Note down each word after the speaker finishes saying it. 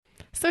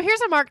So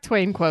here's a Mark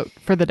Twain quote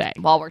for the day.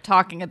 While we're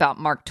talking about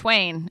Mark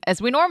Twain,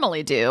 as we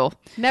normally do.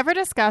 Never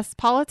discuss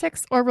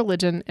politics or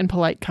religion in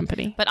polite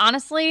company. But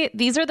honestly,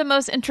 these are the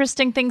most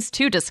interesting things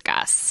to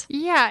discuss.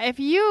 Yeah, if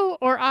you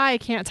or I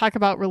can't talk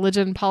about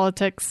religion,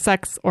 politics,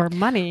 sex, or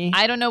money,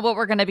 I don't know what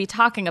we're going to be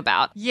talking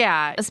about.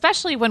 Yeah.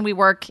 Especially when we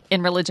work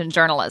in religion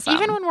journalism.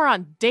 Even when we're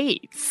on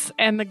dates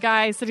and the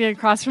guy sitting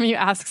across from you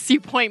asks you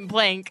point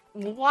blank,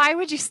 why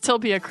would you still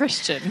be a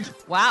Christian?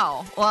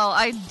 Wow. Well,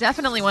 I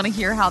definitely want to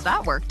hear how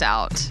that worked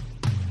out.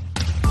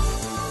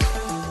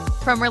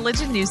 From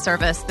Religion News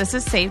Service, this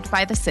is Saved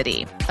by the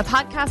City, a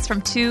podcast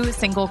from two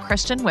single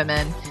Christian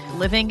women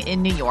living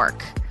in New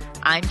York.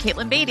 I'm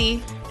Caitlin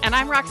Beatty. And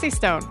I'm Roxy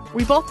Stone.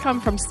 We both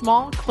come from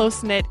small,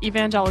 close-knit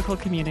evangelical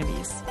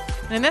communities.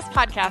 And in this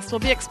podcast, we'll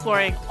be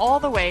exploring all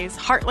the ways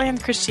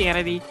heartland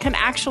Christianity can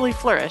actually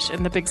flourish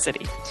in the big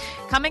city.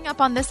 Coming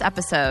up on this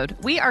episode,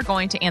 we are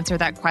going to answer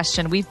that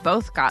question we've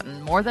both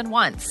gotten more than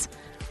once.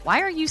 Why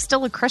are you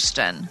still a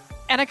Christian?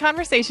 And a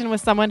conversation with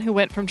someone who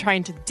went from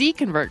trying to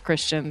deconvert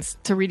Christians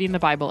to reading the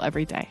Bible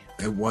every day.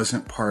 It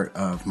wasn't part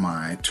of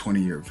my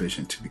 20-year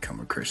vision to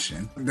become a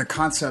Christian. The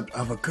concept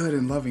of a good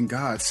and loving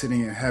God sitting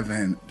in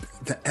heaven,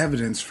 the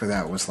evidence for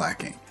that was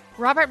lacking.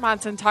 Robert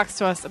Monson talks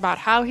to us about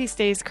how he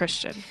stays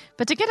Christian.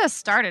 But to get us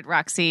started,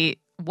 Roxy,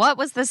 what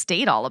was this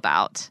date all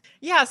about?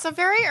 Yeah, so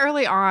very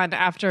early on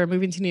after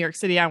moving to New York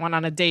City, I went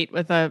on a date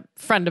with a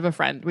friend of a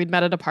friend. We'd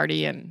met at a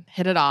party and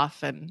hit it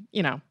off and,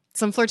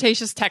 some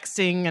flirtatious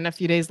texting, and a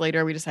few days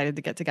later, we decided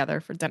to get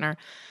together for dinner.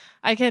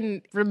 I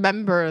can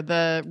remember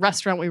the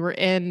restaurant we were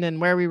in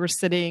and where we were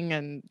sitting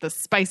and the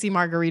spicy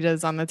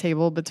margaritas on the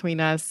table between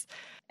us.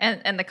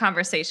 And the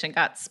conversation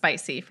got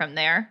spicy from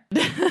there.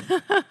 It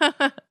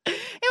was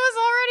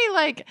already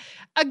like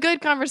a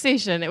good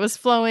conversation. It was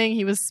flowing.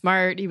 He was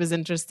smart. He was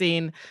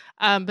interesting.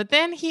 But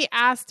then he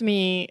asked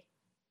me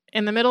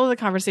in the middle of the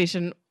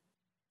conversation,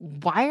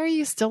 why are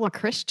you still a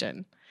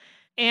Christian?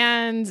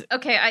 And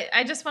okay,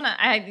 I just want to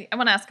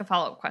ask a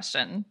follow-up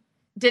question.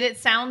 Did it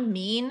sound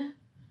mean?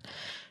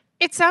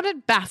 It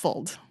sounded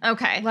baffled.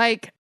 Okay.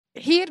 Like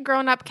he had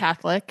grown up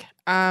Catholic.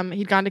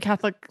 He'd gone to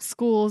Catholic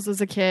schools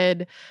as a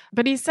kid,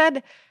 but he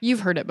said,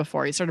 you've heard it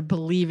before. He started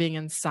believing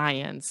in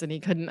science and he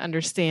couldn't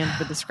understand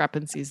the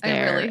discrepancies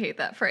there. I really hate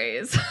that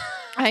phrase.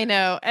 I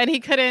know. And he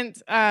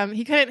couldn't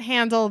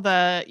handle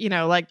the,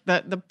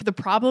 the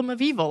problem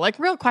of evil, like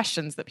real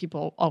questions that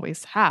people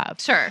always have.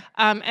 Sure.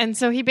 And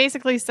so he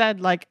basically said,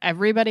 like,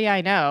 everybody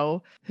I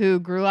know who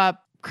grew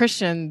up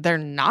Christian, they're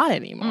not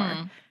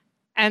anymore.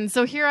 And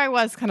so here I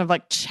was kind of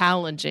like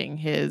challenging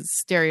his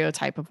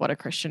stereotype of what a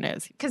Christian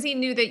is. Because he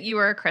knew that you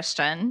were a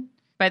Christian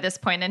by this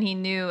point, and he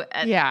knew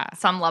at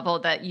some level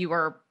that you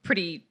were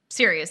pretty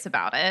serious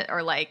about it,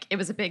 or like it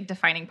was a big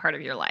defining part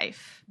of your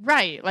life.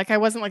 Right. Like I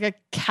wasn't like a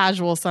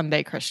casual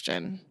Sunday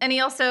Christian. And he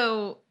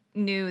also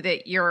knew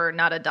that you're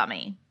not a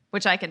dummy,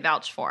 which I can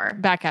vouch for.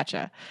 Back at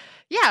you.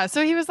 Yeah.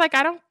 So he was like,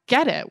 I don't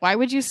get it. Why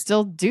would you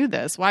still do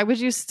this? Why would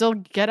you still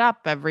get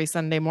up every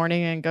Sunday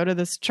morning and go to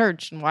this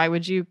church? And why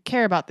would you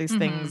care about these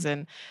things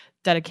and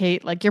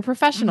dedicate like your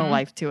professional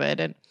life to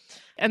it?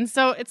 And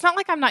so it's not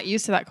like I'm not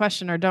used to that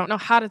question or don't know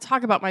how to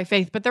talk about my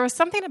faith, but there was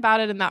something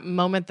about it in that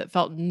moment that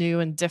felt new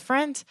and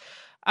different.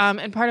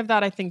 And part of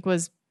that, I think,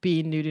 was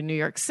being new to New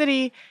York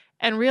City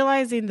and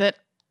realizing that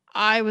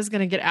I was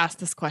going to get asked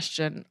this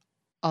question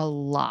a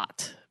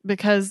lot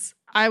because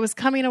I was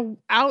coming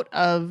out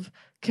of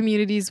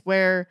communities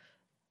where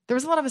there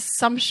was a lot of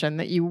assumption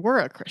that you were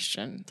a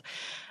Christian.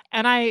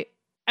 And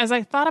as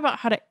I thought about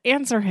how to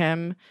answer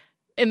him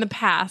in the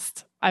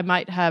past, I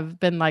might have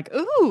been like,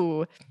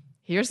 ooh,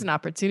 here's an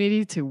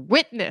opportunity to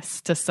witness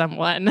to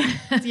someone,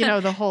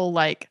 the whole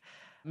like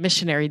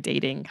missionary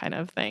dating kind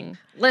of thing.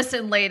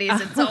 Listen,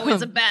 ladies, it's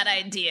always a bad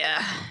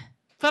idea.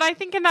 But I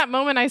think in that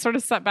moment, I sort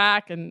of sat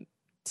back and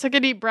took a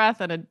deep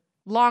breath and a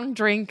long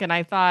drink. And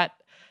I thought,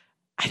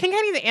 I think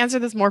I need to answer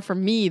this more for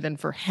me than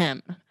for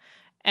him.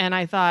 And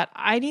I thought,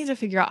 I need to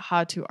figure out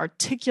how to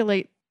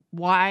articulate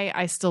why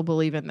I still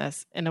believe in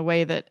this in a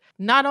way that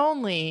not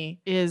only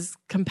is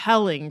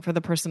compelling for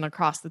the person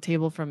across the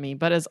table from me,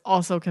 but is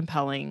also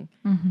compelling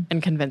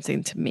and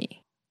convincing to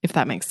me, if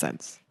that makes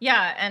sense.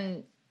 Yeah.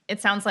 And it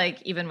sounds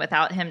like even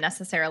without him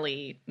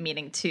necessarily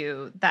meaning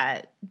to,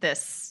 that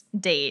this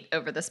date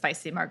over the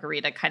spicy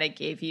margarita kind of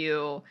gave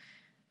you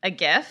a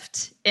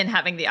gift in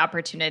having the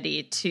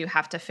opportunity to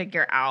have to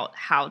figure out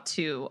how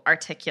to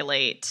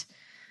articulate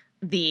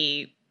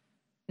the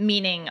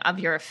meaning of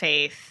your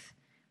faith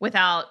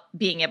without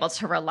being able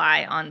to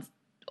rely on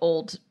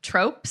old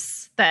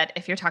tropes that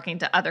if you're talking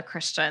to other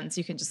Christians,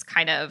 you can just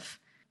kind of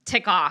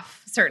tick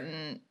off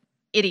certain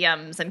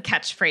idioms and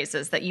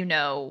catchphrases that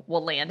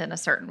will land in a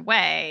certain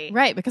way.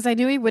 Right, because I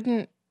knew he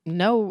wouldn't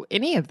know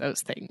any of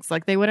those things.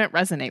 Like they wouldn't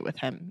resonate with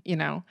him,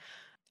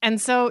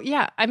 And so,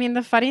 yeah, I mean,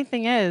 the funny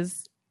thing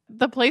is,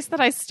 the place that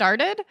I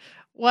started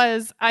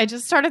was I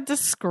just started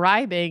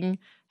describing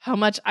how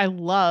much I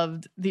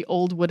loved the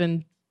old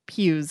wooden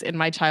pews in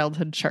my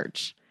childhood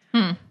church.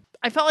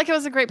 I felt like it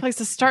was a great place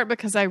to start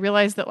because I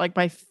realized that like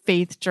my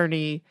faith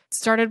journey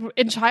started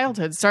in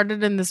childhood,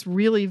 started in this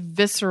really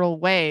visceral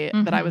way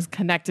that I was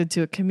connected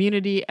to a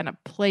community and a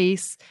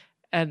place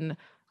and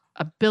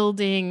a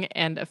building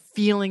and a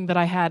feeling that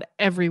I had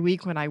every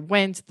week when I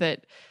went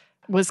that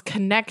was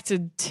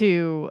connected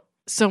to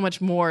so much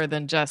more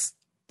than just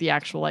the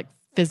actual like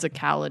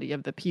physicality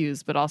of the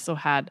pews, but also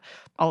had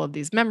all of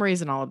these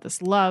memories and all of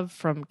this love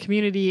from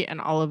community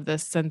and all of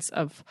this sense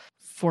of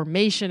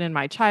formation in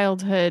my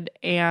childhood,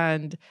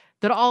 and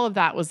that all of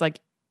that was like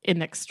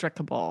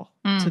inextricable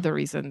to the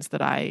reasons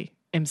that I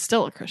am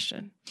still a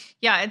Christian.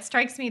 Yeah, it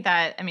strikes me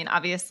that, I mean,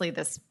 obviously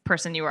this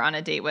person you were on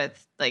a date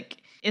with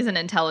like is an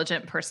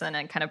intelligent person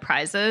and kind of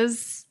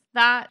prizes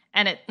that.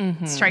 And it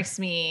strikes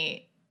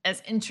me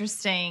as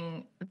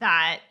interesting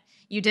that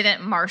you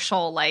didn't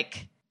marshal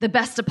like the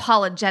best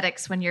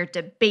apologetics when you're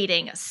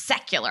debating a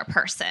secular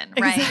person,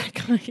 right?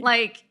 Exactly.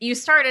 Like you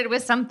started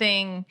with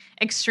something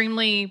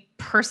extremely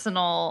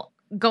personal,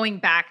 going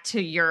back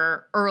to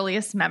your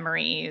earliest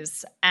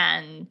memories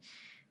and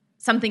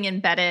something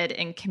embedded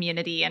in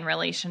community and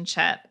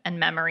relationship and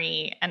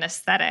memory and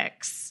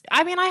aesthetics.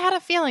 I mean, I had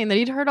a feeling that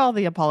he'd heard all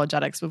the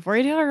apologetics before.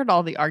 He'd heard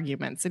all the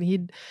arguments and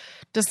he'd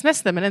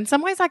dismissed them. And in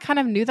some ways, I kind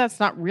of knew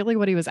that's not really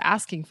what he was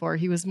asking for.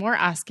 He was more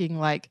asking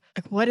like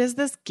what does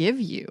this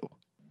give you?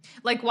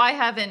 Like, why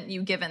haven't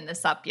you given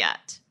this up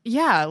yet?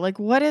 Yeah, like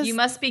what is... You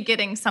must be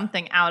getting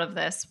something out of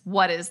this.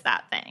 What is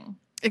that thing?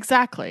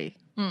 Exactly.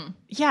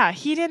 Yeah,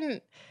 he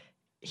didn't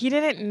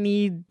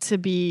need to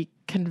be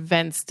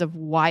convinced of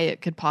why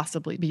it could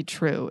possibly be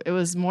true. It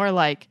was more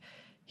like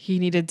he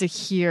needed to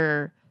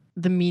hear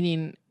the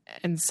meaning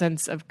and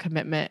sense of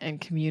commitment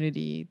and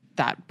community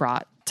that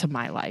brought to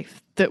my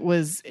life that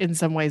was in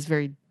some ways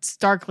very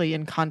starkly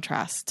in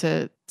contrast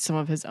to some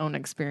of his own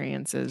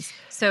experiences.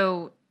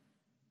 So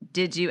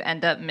did you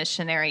end up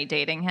missionary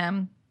dating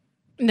him?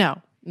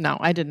 No,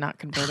 I did not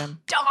convert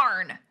him.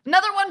 Darn.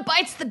 Another one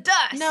bites the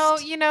dust. No,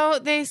 you know,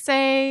 they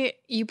say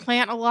you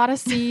plant a lot of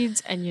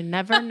seeds and you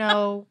never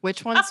know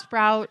which ones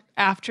sprout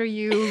after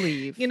you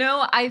leave. You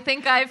know, I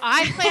think I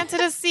planted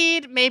a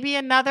seed. Maybe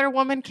another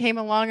woman came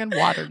along and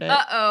watered it.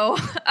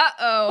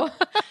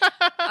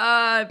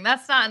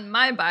 That's not in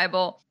my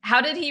Bible.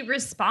 How did he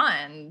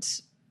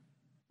respond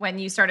when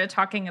you started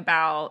talking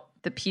about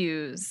the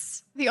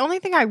pews? The only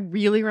thing I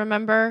really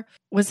remember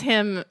was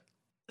him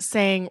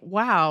saying,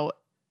 wow,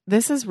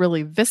 this is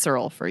really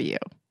visceral for you.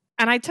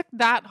 And I took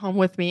that home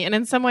with me. And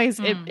in some ways,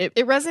 it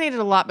resonated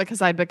a lot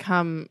because I'd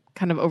become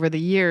kind of over the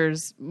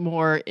years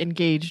more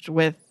engaged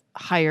with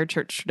higher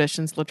church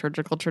traditions,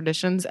 liturgical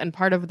traditions. And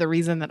part of the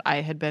reason that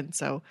I had been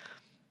so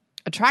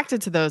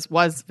attracted to those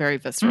was very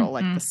visceral,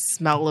 like the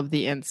smell of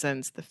the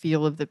incense, the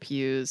feel of the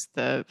pews,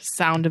 the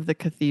sound of the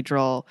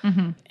cathedral.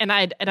 And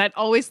I'd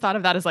always thought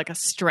of that as like a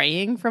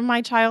straying from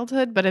my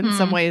childhood. But in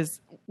some ways,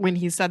 when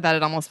he said that,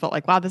 it almost felt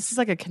like, wow, this is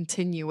like a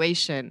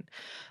continuation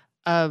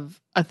of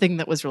a thing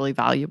that was really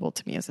valuable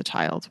to me as a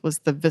child, was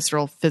the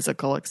visceral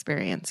physical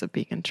experience of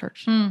being in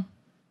church.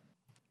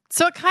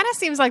 So it kind of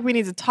seems like we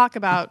need to talk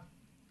about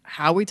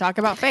how we talk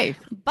about faith.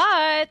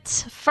 But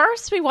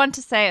first, we want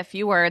to say a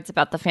few words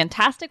about the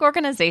fantastic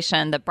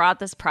organization that brought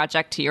this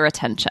project to your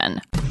attention.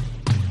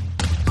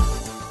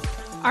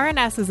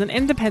 RNS is an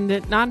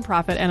independent,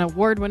 nonprofit, and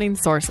award-winning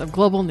source of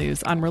global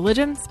news on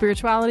religion,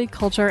 spirituality,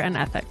 culture, and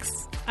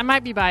ethics. I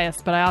might be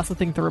biased, but I also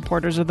think the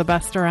reporters are the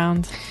best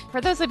around. For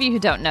those of you who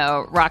don't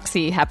know,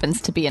 Roxy happens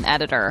to be an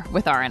editor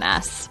with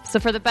RNS. So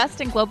for the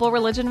best in global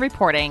religion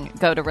reporting,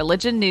 go to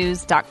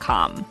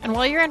religionnews.com. And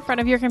while you're in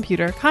front of your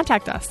computer,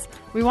 contact us.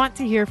 We want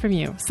to hear from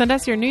you. Send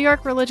us your New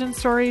York religion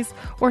stories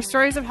or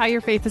stories of how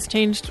your faith has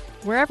changed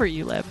wherever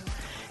you live.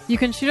 You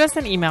can shoot us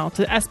an email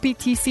to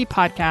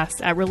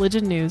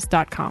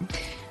sbtcpodcast@religionnews.com.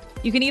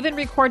 You can even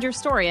record your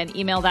story and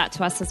email that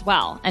to us as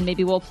well, and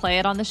maybe we'll play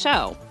it on the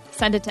show.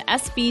 Send it to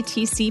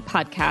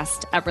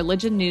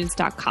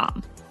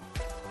sbtcpodcast@religionnews.com.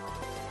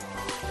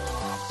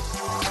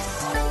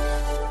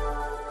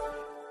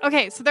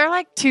 Okay, so there are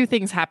like two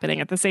things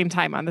happening at the same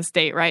time on this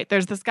date, right?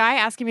 There's this guy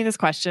asking me this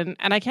question,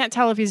 and I can't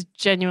tell if he's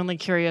genuinely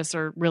curious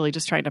or really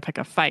just trying to pick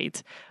a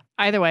fight.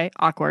 Either way,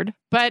 awkward.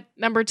 But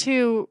number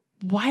two,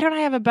 why don't I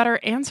have a better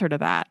answer to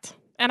that?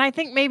 And I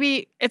think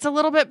maybe it's a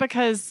little bit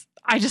because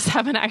I just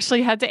haven't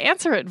actually had to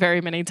answer it very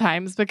many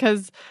times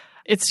because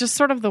it's just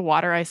sort of the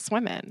water I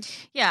swim in.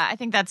 Yeah, I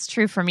think that's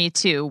true for me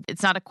too.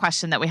 It's not a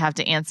question that we have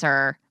to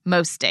answer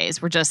most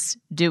days. We're just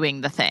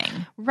doing the thing.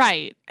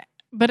 Right.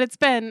 But it's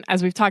been,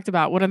 as we've talked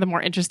about, one of the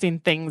more interesting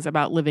things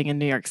about living in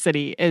New York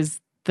City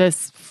is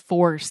this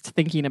forced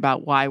thinking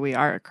about why we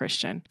are a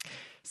Christian.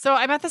 So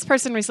I met this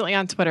person recently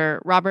on Twitter,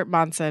 Robert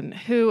Monson,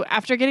 who,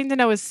 after getting to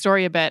know his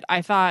story a bit,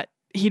 I thought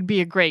he'd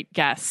be a great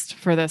guest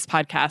for this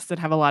podcast and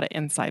have a lot of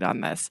insight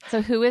on this.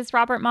 So who is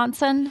Robert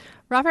Monson?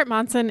 Robert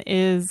Monson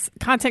is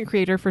content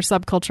creator for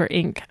Subculture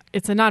Inc.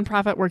 It's a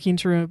nonprofit working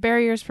to remove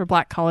barriers for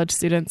Black college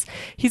students.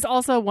 He's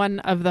also one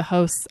of the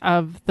hosts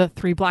of the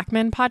Three Black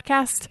Men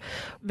podcast.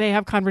 They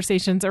have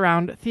conversations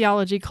around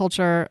theology,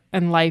 culture,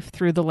 and life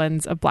through the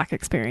lens of Black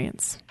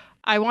experience.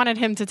 I wanted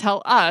him to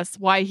tell us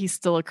why he's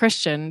still a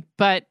Christian.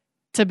 But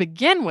to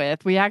begin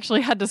with, we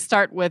actually had to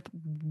start with,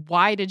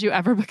 why did you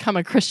ever become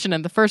a Christian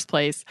in the first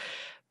place?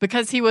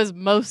 Because he was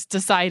most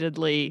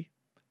decidedly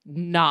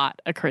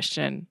not a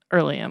Christian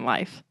early in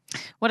life.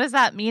 What does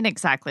that mean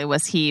exactly?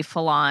 Was he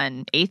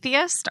full-on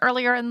atheist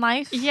earlier in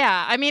life?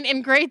 Yeah. I mean,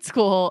 in grade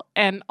school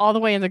and all the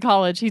way into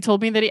college, he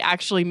told me that he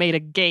actually made a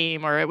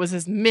game, or it was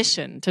his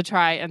mission to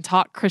try and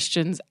talk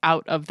Christians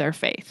out of their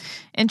faith.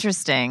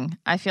 Interesting.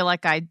 I feel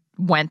like I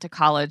went to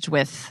college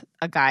with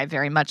a guy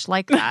very much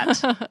like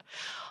that.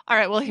 All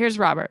right. Well, here's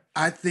Robert.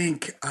 I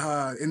think,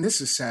 and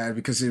this is sad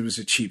because it was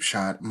a cheap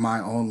shot, my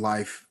own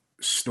life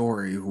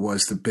story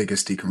was the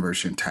biggest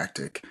deconversion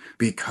tactic,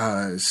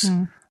 because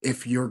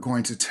if you're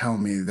going to tell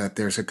me that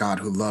there's a God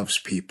who loves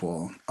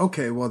people,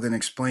 okay, well then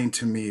explain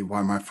to me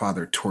why my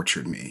father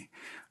tortured me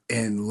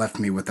and left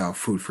me without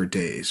food for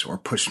days, or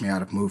pushed me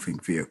out of moving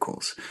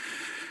vehicles.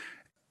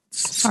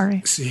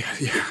 Sorry.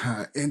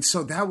 Yeah. And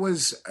so that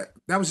was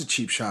a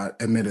cheap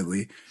shot,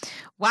 admittedly.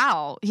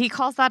 Wow. He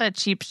calls that a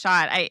cheap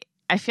shot.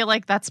 I feel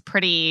like that's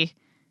pretty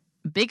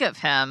big of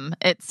him.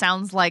 It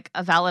sounds like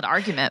a valid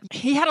argument.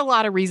 He had a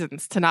lot of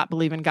reasons to not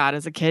believe in God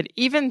as a kid,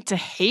 even to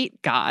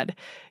hate God.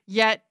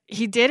 Yet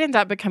he did end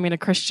up becoming a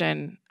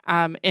Christian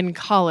in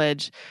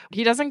college.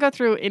 He doesn't go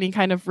through any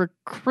kind of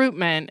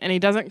recruitment, and he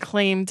doesn't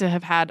claim to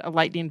have had a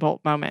lightning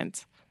bolt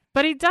moment.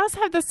 But he does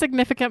have this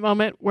significant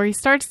moment where he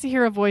starts to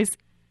hear a voice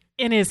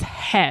in his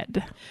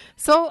head.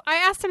 So I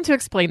asked him to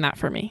explain that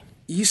for me.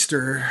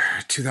 Easter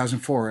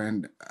 2004,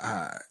 and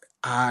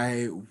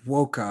I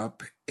woke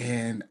up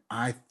and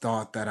I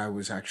thought that I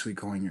was actually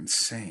going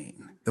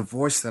insane. The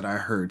voice that I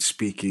heard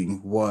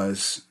speaking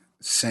was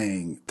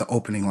saying the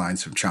opening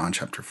lines of John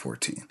chapter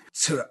 14.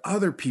 To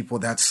other people,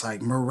 that's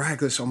like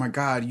miraculous. Oh my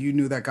God, you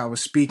knew that God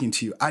was speaking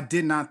to you. I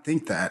did not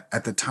think that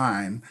at the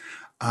time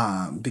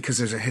because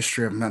there's a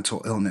history of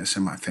mental illness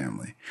in my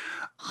family.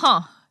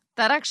 Huh.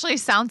 That actually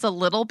sounds a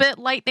little bit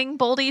lightning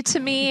bolty to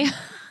me.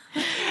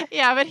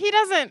 Yeah, but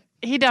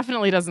he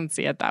definitely doesn't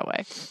see it that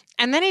way.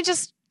 And then he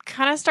just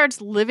kind of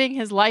starts living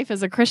his life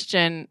as a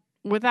Christian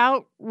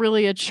without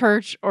really a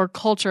church or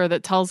culture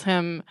that tells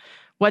him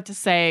what to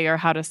say or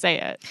how to say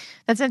it.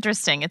 That's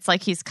interesting. It's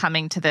like he's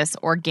coming to this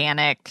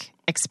organic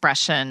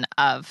expression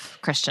of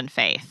Christian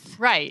faith.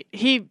 Right.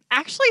 He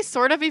actually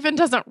sort of even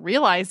doesn't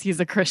realize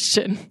he's a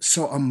Christian.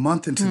 So a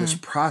month into this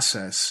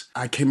process,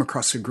 I came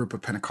across a group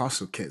of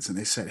Pentecostal kids, and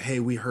they said, "Hey,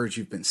 we heard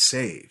you've been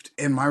saved."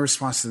 And my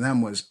response to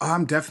them was, "Oh,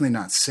 I'm definitely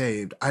not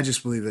saved. I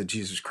just believe that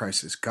Jesus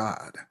Christ is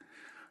God."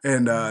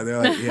 And they're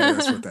like, "Yeah,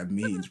 that's what that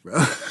means, bro."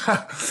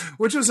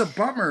 Which was a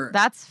bummer.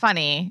 That's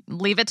funny.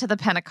 Leave it to the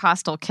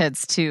Pentecostal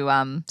kids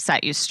to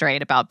set you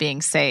straight about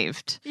being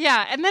saved.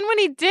 Yeah. And then when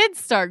he did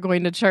start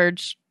going to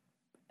church,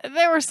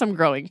 there were some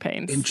growing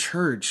pains. In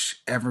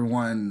church,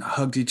 everyone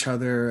hugged each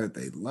other.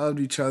 They loved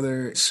each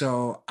other.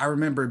 So I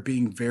remember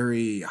being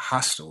very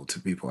hostile to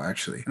people,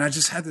 actually. And I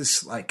just had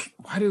this, like,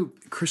 why do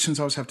Christians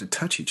always have to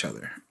touch each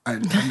other?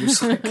 I'm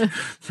just like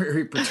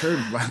very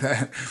perturbed by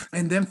that.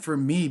 And then for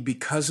me,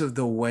 because of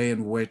the way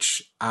in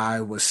which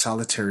I was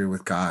solitary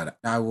with God,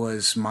 I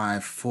was my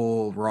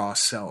full raw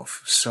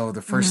self. So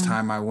the first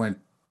time I went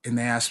and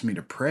they asked me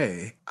to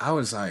pray, I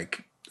was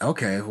like,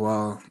 okay,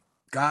 well,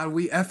 God,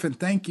 we effing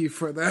thank you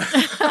for that.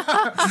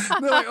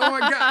 They're like, oh my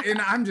God. And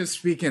I'm just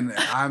speaking,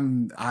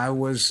 I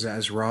was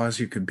as raw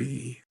as you could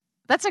be.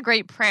 That's a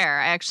great prayer.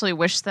 I actually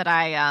wish that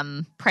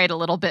I prayed a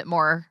little bit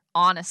more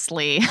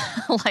honestly,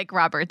 like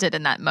Robert did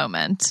in that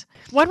moment.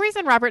 One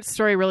reason Robert's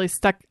story really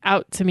stuck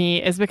out to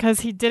me is because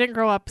he didn't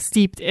grow up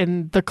steeped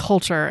in the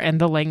culture and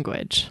the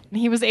language.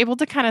 He was able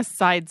to kind of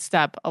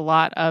sidestep a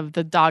lot of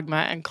the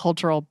dogma and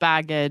cultural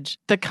baggage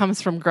that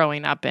comes from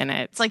growing up in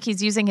it. It's like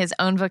he's using his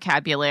own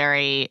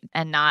vocabulary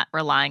and not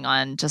relying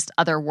on just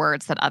other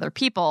words that other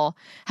people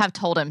have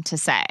told him to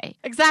say.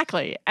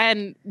 Exactly.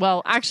 And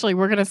well, actually,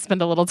 we're going to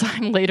spend a little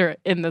time later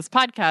in this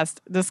podcast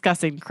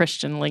discussing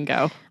Christian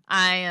lingo.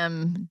 I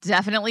am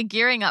definitely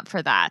gearing up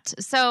for that.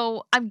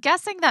 So I'm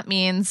guessing that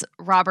means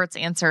Robert's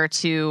answer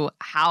to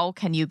how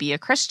can you be a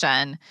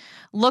Christian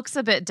looks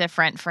a bit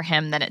different for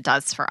him than it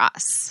does for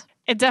us.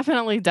 It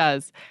definitely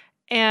does.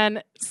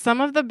 And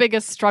some of the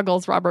biggest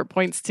struggles Robert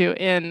points to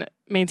in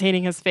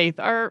maintaining his faith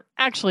are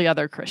actually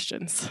other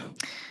Christians.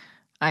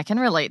 I can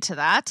relate to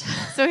that.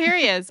 So here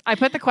he is. I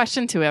put the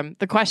question to him,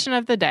 the question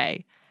of the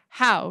day: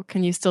 how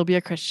can you still be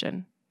a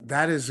Christian?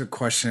 That is a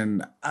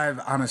question I've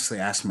honestly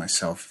asked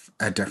myself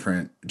at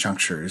different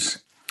junctures.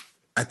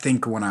 I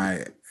think when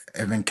I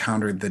have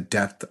encountered the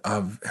depth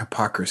of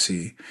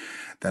hypocrisy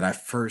that I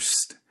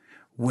first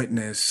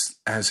witnessed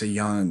as a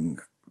young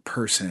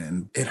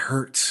person, it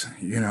hurts,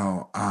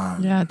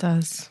 Yeah, it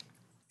does.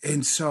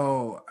 And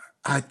so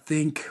I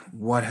think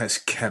what has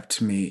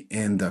kept me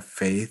in the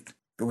faith,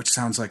 which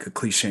sounds like a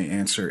cliche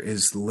answer,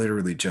 is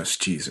literally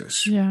just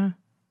Jesus. Yeah.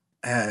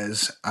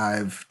 As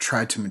I've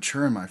tried to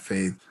mature in my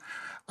faith,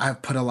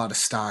 I've put a lot of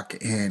stock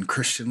in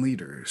Christian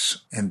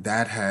leaders, and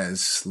that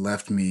has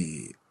left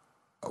me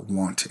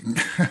wanting.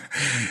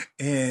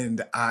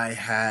 And I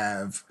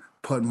have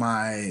put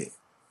my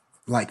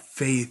like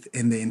faith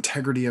in the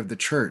integrity of the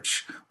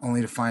church, only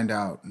to find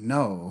out,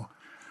 no,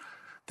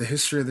 the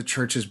history of the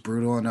church is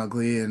brutal and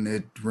ugly, and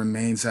it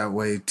remains that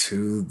way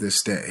to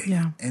this day.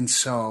 Yeah. And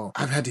so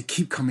I've had to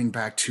keep coming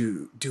back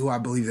to, do I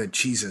believe that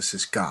Jesus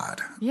is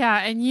God? Yeah,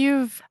 and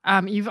you've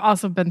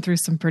also been through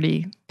some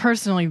pretty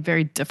personally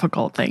very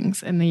difficult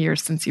things in the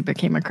years since you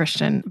became a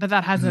Christian, but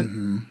that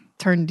hasn't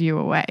turned you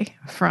away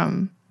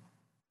from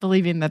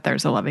believing that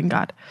there's a loving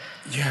God.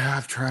 Yeah,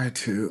 I've tried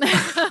to.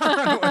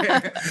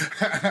 I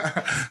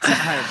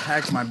have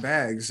packed my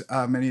bags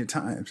many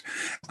times.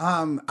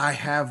 I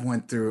have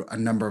went through a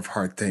number of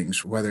hard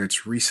things, whether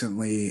it's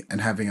recently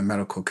and having a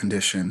medical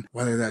condition,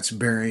 whether that's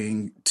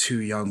burying 2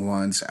 young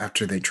ones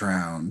after they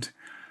drowned.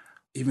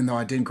 Even though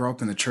I didn't grow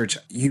up in the church,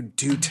 you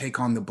do take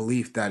on the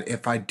belief that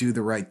if I do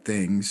the right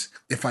things,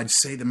 if I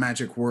say the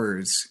magic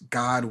words,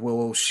 God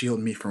will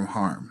shield me from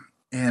harm.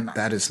 And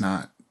that is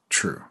not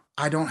true.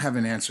 I don't have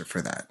an answer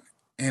for that.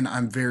 And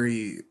I'm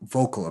very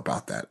vocal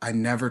about that. I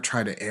never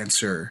try to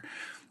answer,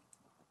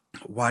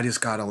 why does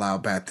God allow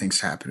bad things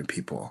to happen to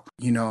people?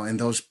 You know, and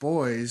those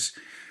boys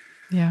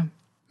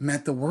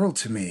meant the world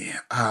to me.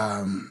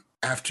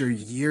 After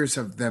years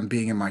of them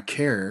being in my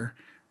care,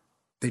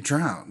 they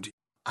drowned.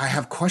 I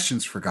have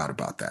questions for God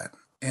about that.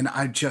 And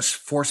I just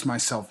force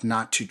myself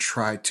not to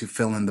try to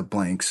fill in the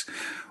blanks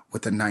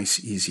with a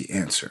nice, easy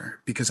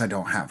answer, because I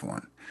don't have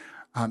one.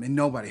 And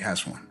nobody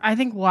has one. I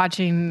think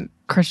watching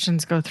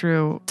Christians go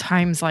through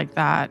times like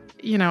that,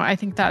 you know, I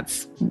think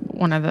that's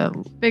one of the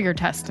bigger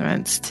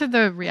testaments to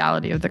the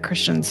reality of the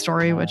Christian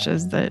story, which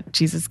is that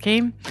Jesus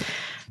came,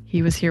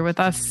 he was here with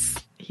us,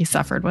 he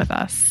suffered with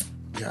us.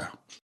 Yeah.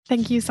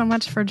 Thank you so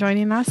much for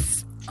joining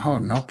us. Oh,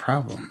 no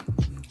problem.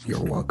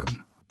 You're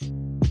welcome.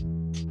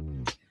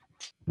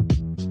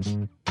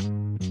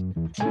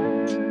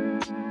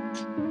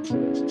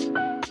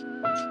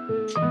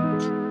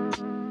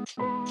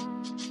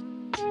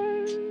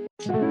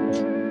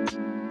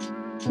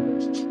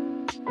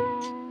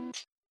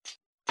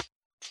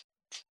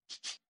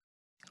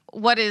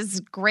 What is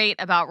great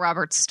about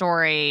Robert's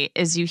story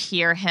is you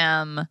hear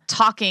him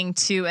talking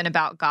to and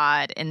about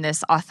God in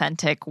this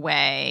authentic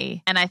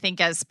way. And I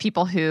think as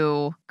people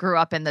who grew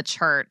up in the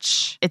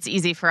church, it's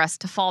easy for us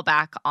to fall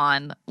back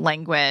on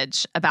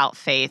language about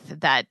faith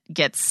that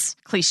gets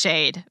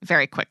cliched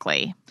very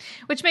quickly.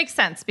 Which makes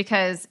sense,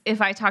 because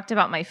if I talked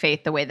about my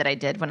faith the way that I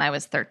did when I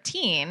was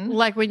 13.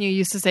 Like when you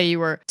used to say you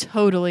were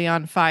totally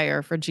on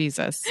fire for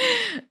Jesus.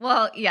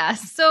 Well,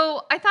 yes.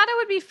 So I thought it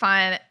would be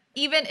fun,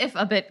 even if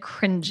a bit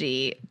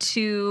cringy,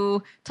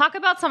 to talk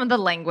about some of the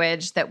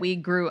language that we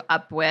grew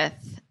up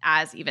with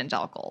as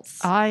evangelicals.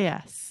 Ah,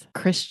 yes.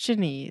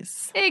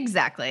 Christianese.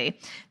 Exactly.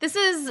 This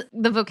is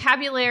the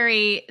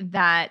vocabulary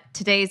that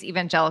today's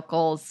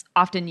evangelicals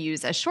often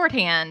use as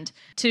shorthand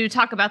to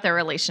talk about their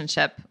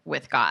relationship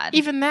with God.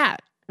 Even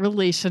that.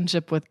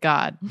 Relationship with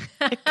God.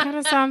 It kind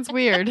of sounds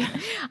weird.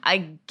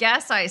 I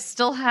guess I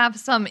still have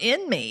some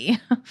in me.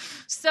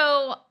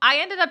 So I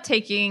ended up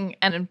taking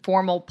an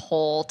informal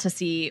poll to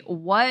see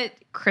what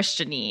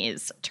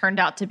Christianese turned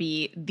out to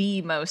be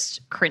the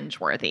most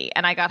cringeworthy.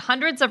 And I got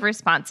hundreds of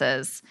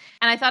responses.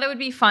 And I thought it would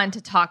be fun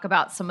to talk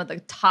about some of the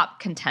top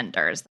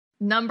contenders.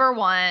 Number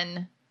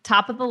 1,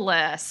 top of the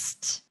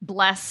list,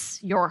 bless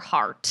your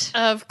heart.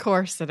 Of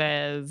course it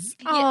is.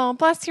 Oh,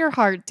 bless your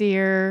heart,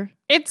 dear.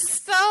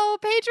 It's so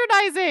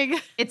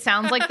patronizing. It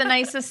sounds like the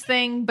nicest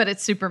thing, but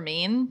it's super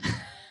mean.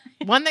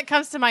 One that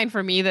comes to mind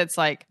for me that's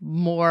like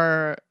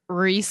more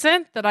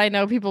recent that I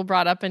know people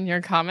brought up in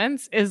your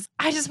comments is,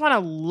 I just want to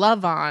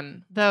love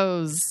on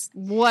those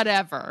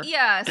whatever.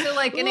 Yeah, so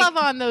like love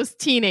on those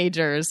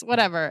teenagers,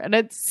 whatever. And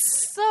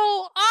it's so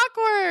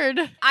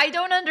awkward. I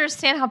don't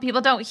understand how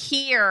people don't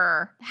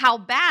hear how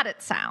bad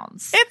it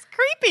sounds. It's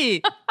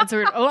creepy. It's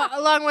weird.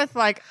 Along with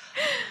like,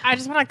 I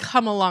just want to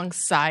come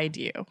alongside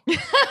you.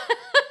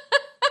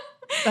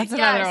 That's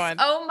another one.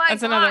 Oh my gosh.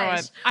 That's another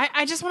one.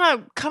 I just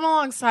want to come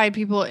alongside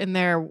people in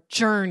their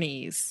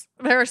journeys.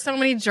 There are so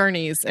many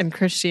journeys in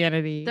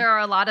Christianity. There are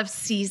a lot of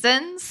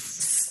seasons.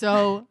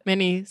 So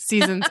many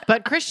seasons.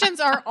 But Christians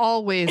are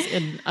always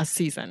in a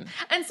season.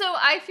 And so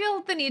I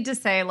feel the need to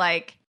say,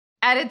 like,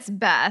 at its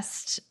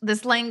best,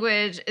 this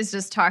language is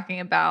just talking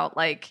about,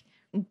 like,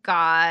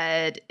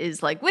 God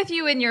is, like, with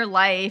you in your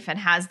life and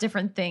has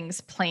different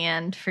things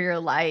planned for your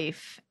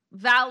life.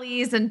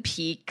 Valleys and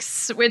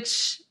peaks,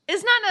 which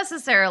is not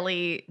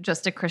necessarily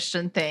just a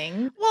Christian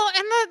thing. Well,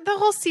 and the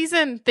whole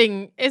season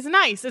thing is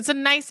nice. It's a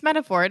nice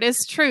metaphor. It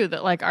is true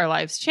that like our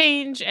lives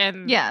change,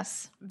 and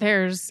yes,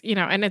 there's, you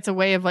know, and it's a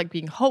way of like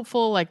being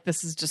hopeful, like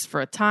this is just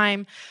for a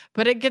time,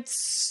 but it gets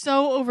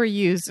so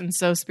overused and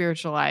so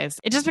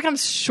spiritualized. It just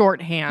becomes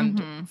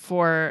shorthand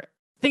for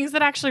things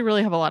that actually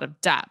really have a lot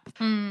of depth.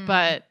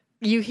 But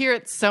you hear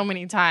it so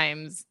many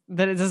times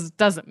that it just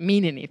doesn't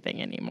mean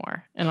anything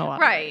anymore in a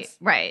lot of ways.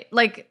 Right.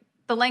 Like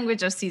the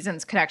language of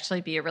seasons could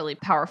actually be a really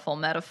powerful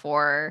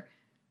metaphor,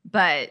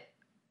 but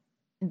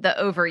the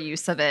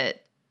overuse of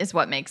it is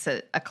what makes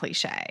it a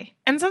cliche.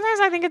 And sometimes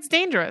I think it's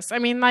dangerous. I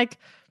mean, like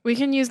we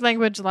can use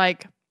language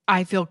like,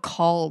 I feel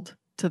called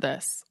to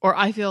this, or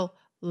I feel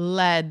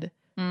led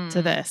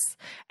to this.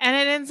 And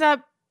it ends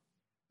up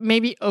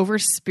maybe over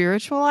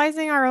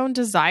spiritualizing our own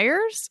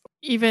desires,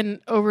 even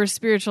over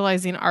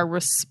spiritualizing our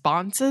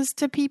responses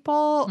to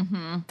people.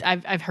 Mm-hmm.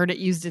 I've heard it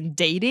used in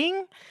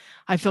dating.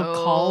 I feel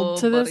called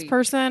to this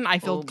person. I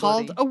feel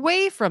called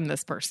away from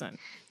this person.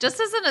 Just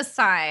as an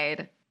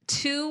aside,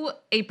 to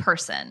a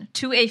person,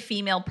 to a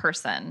female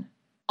person,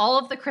 all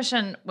of the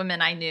Christian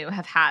women I knew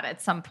have had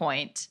at some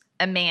point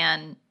a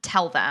man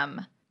tell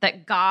them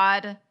that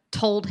God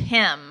told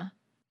him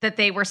that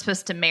they were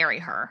supposed to marry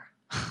her.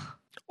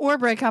 Or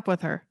break up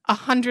with her.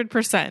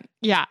 100%.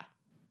 Yeah.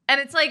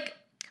 And it's like,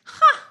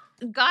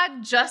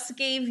 God just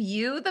gave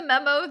you the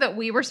memo that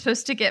we were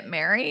supposed to get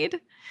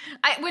married?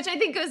 Which I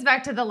think goes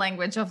back to the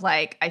language of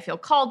like, I feel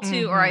called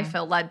to or I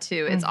feel led to.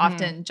 It's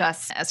often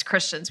just as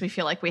Christians, we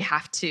feel like we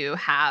have to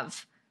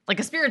have like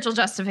a spiritual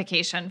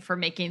justification for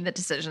making the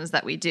decisions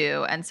that we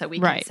do. And so we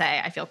can say,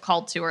 I feel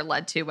called to or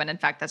led to, when in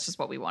fact, that's just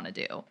what we want to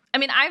do. I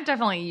mean, I've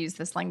definitely used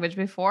this language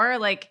before.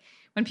 Like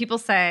when people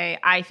say,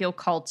 I feel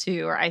called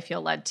to or I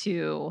feel led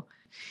to,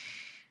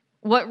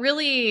 what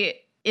really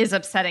is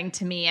upsetting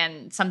to me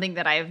and something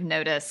that I've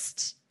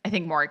noticed, I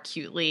think more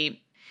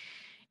acutely,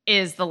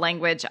 is the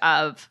language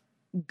of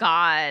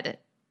God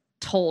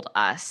told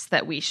us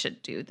that we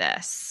should do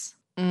this.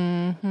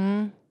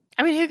 Mm-hmm.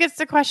 I mean, who gets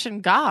to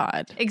question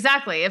God?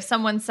 Exactly. If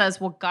someone says,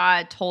 well,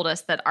 God told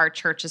us that our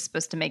church is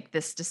supposed to make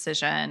this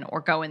decision or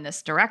go in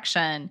this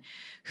direction,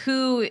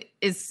 who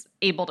is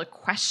able to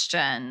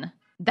question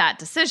that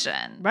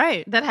decision?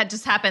 Right. That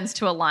just happens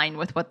to align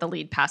with what the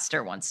lead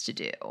pastor wants to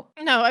do.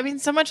 No, I mean,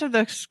 so much of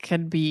this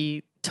can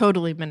be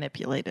totally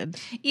manipulated.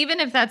 Even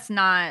if that's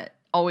not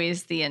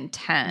always the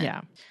intent.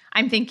 Yeah.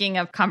 I'm thinking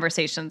of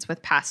conversations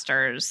with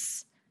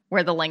pastors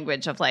where the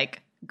language of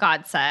like,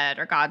 God said,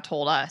 or God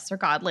told us, or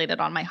God laid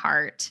it on my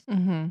heart.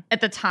 Mm-hmm.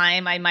 At the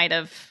time, I might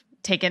have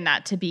taken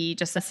that to be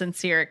just a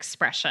sincere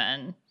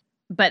expression.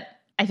 But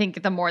I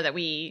think the more that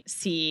we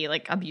see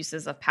like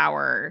abuses of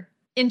power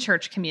in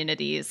church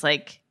communities,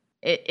 like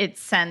it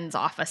sends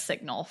off a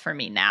signal for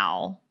me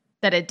now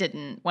that it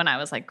didn't when I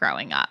was like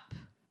growing up.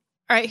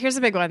 All right, here's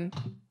a big one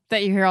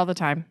that you hear all the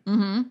time.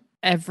 Mm-hmm.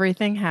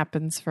 Everything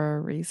happens for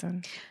a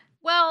reason.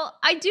 Well,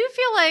 I do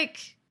feel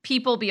like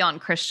people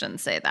beyond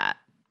Christians say that,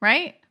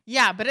 right?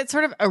 Yeah, but it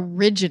sort of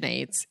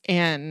originates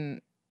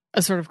in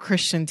a sort of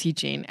Christian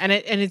teaching. And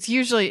it's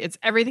usually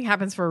everything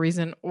happens for a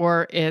reason,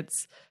 or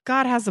it's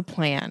God has a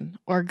plan,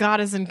 or God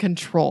is in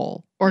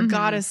control, or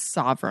God is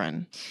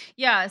sovereign.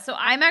 Yeah, so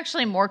I'm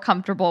actually more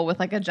comfortable with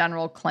like a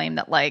general claim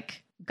that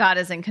like God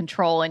is in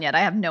control, and yet I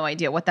have no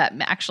idea what that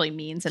actually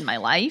means in my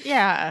life.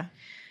 Yeah.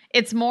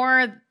 It's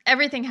more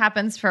everything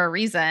happens for a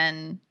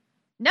reason.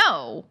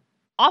 No.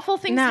 Awful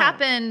things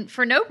happen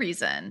for no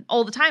reason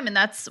all the time. And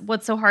that's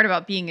what's so hard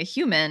about being a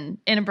human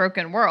in a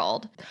broken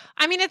world.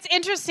 I mean, it's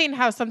interesting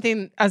how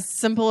something as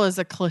simple as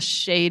a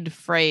cliched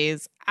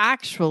phrase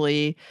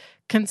actually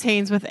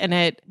contains within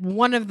it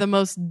one of the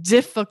most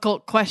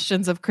difficult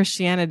questions of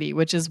Christianity,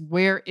 which is,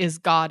 where is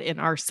God in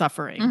our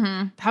suffering?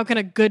 Mm-hmm. How can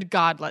a good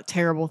God let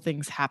terrible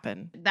things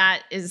happen?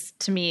 That is,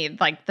 to me,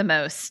 like the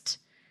most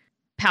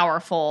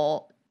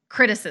powerful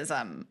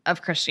criticism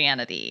of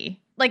Christianity.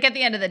 Like at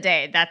the end of the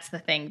day, that's the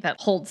thing that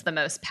holds the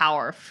most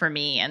power for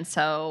me. And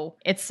so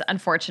it's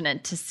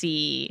unfortunate to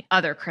see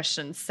other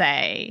Christians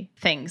say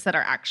things that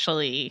are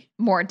actually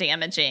more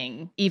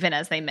damaging, even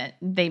as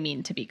they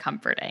mean to be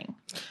comforting.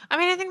 I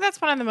mean, I think that's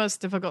one of the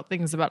most difficult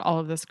things about all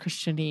of this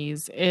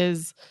Christianese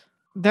is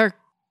they're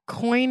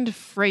coined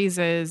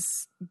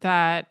phrases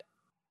that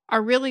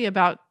are really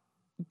about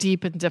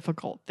deep and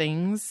difficult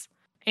things.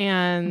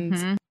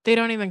 And they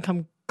don't even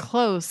come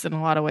close in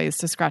a lot of ways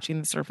to scratching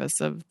the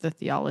surface of the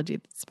theology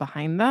that's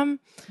behind them.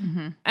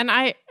 And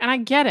I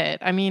get it.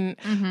 I mean,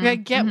 I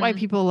get why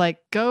people like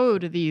go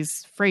to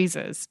these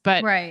phrases,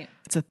 but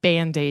it's a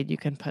Band-Aid you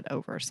can put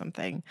over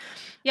something.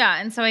 Yeah.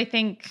 And so I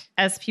think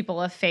as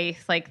people of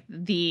faith, like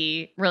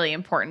the really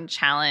important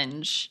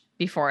challenge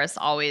before us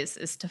always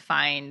is to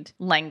find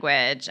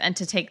language and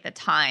to take the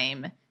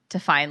time to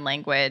find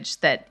language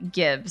that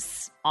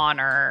gives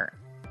honor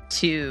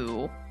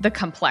to the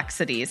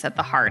complexities at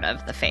the heart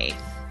of the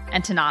faith,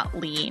 and to not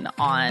lean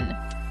on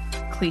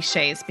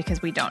cliches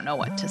because we don't know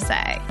what to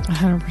say.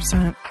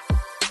 100%.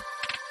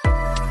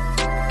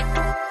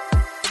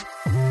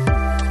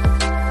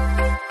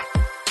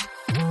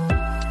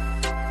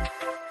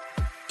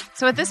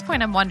 So at this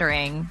point, I'm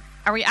wondering,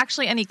 are we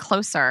actually any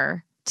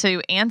closer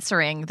to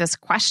answering this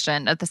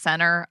question at the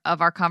center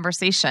of our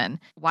conversation?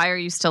 Why are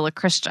you still a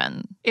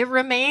Christian? It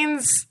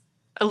remains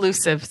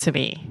elusive to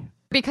me.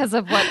 Because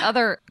of what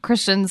other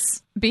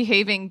Christians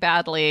behaving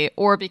badly,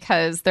 or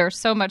because there's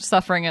so much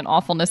suffering and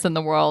awfulness in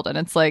the world, and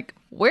it's like,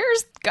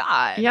 where's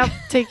God? Yep,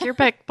 take your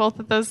pick. Both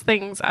of those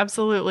things,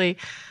 absolutely.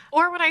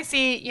 Or when I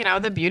see,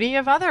 the beauty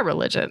of other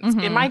religions.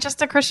 Am I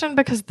just a Christian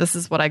because this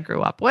is what I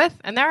grew up with?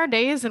 And there are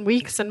days and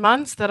weeks and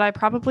months that I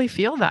probably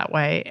feel that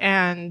way.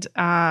 And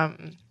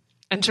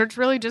church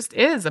really just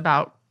is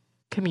about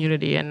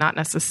community and not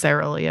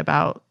necessarily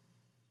about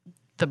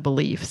the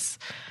beliefs.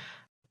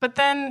 But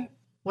then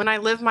when I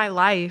live my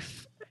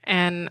life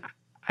and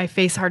I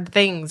face hard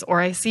things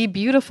or I see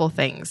beautiful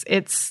things.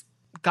 It's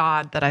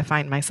God that I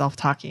find myself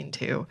talking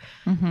to.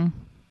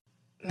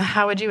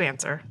 How would you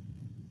answer?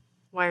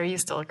 Why are you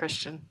still a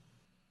Christian?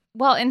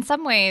 Well, in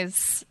some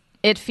ways,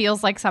 it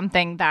feels like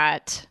something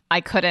that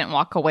I couldn't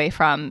walk away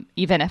from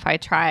even if I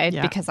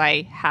tried, because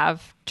I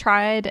have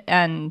tried.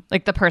 And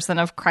like the person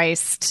of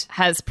Christ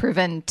has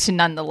proven to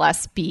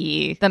nonetheless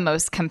be the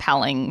most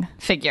compelling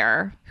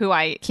figure who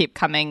I keep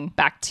coming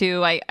back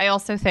to. I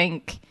also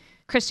think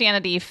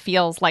Christianity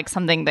feels like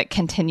something that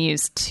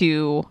continues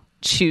to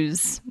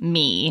choose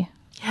me.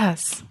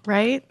 Yes,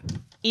 right?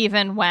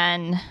 Even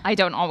when I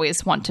don't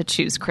always want to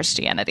choose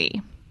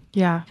Christianity.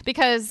 Yeah.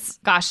 Because,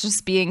 gosh,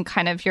 just being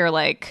kind of your,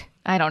 like,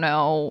 I don't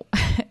know,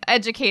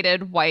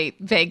 educated, white,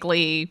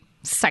 vaguely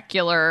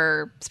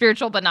secular,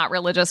 spiritual but not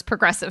religious,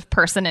 progressive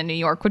person in New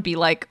York would be,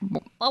 like,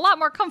 a lot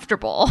more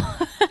comfortable.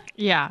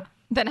 Yeah.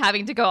 Than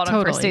having to go on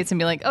a first dates and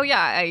be like, oh,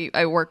 yeah,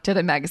 I worked at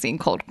a magazine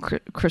called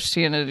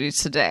Christianity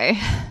Today.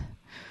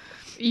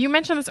 You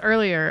mentioned this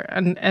earlier,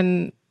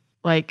 and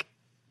like,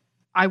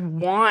 I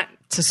want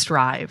to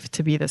strive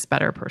to be this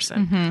better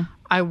person.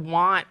 I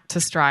want to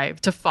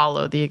strive to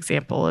follow the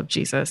example of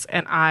Jesus.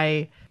 And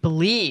I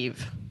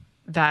believe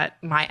that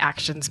my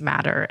actions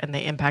matter and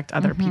they impact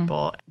other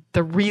people.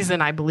 The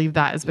reason I believe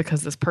that is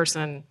because this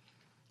person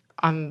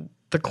on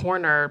the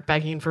corner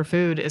begging for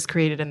food is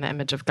created in the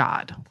image of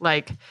God.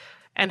 Like,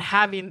 and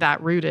having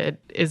that rooted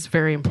is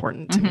very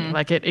important to me.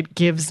 Like it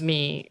gives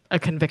me a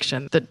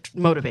conviction that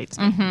motivates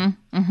me.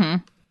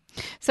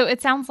 So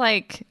it sounds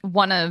like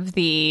one of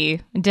the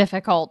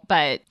difficult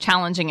but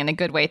challenging in a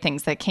good way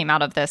things that came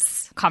out of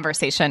this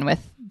conversation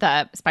with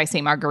the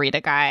spicy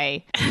margarita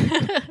guy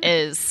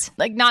is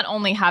like not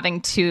only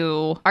having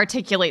to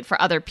articulate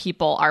for other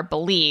people our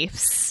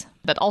beliefs,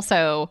 but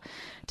also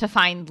to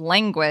find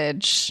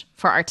language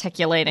for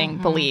articulating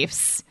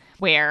beliefs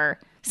where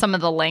some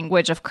of the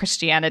language of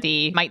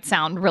Christianity might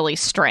sound really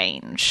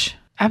strange.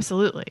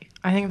 Absolutely.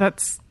 I think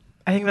that's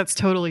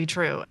totally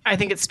true. I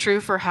think it's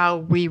true for how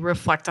we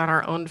reflect on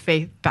our own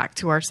faith back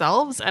to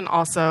ourselves and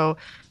also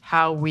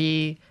how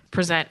we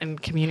present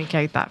and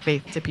communicate that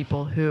faith to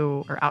people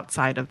who are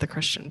outside of the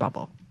Christian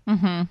bubble.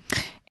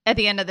 At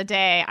the end of the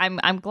day,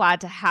 I'm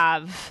glad to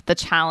have the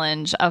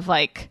challenge of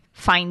like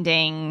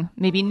finding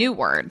maybe new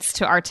words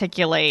to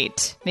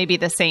articulate maybe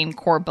the same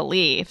core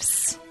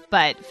beliefs,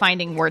 but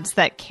finding words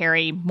that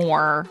carry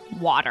more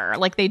water,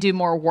 like they do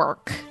more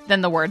work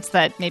than the words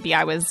that maybe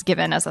I was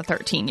given as a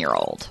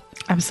 13-year-old.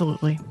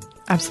 Absolutely.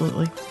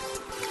 Absolutely.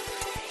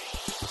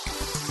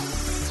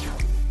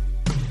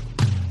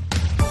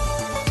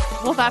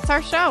 Well, that's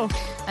our show.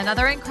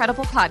 Another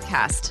incredible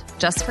podcast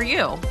just for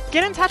you.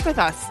 Get in touch with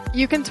us.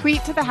 You can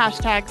tweet to the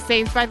hashtag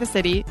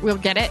SavedByTheCity. We'll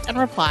get it and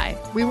reply.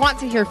 We want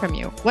to hear from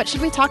you. What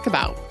should we talk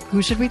about?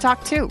 Who should we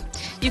talk to?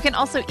 You can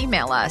also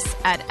email us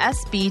at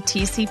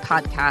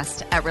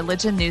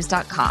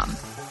sbtcpodcast@religionnews.com.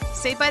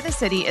 Saved by the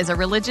City is a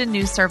Religion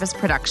News Service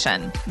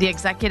production. The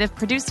executive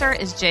producer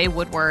is Jay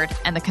Woodward,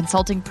 and the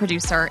consulting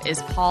producer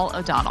is Paul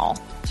O'Donnell.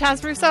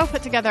 Chaz Russo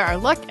put together our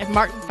look, and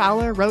Martin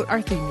Fowler wrote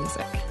our theme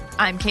music.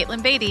 I'm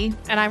Caitlin Beatty.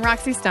 And I'm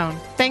Roxy Stone.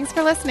 Thanks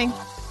for listening.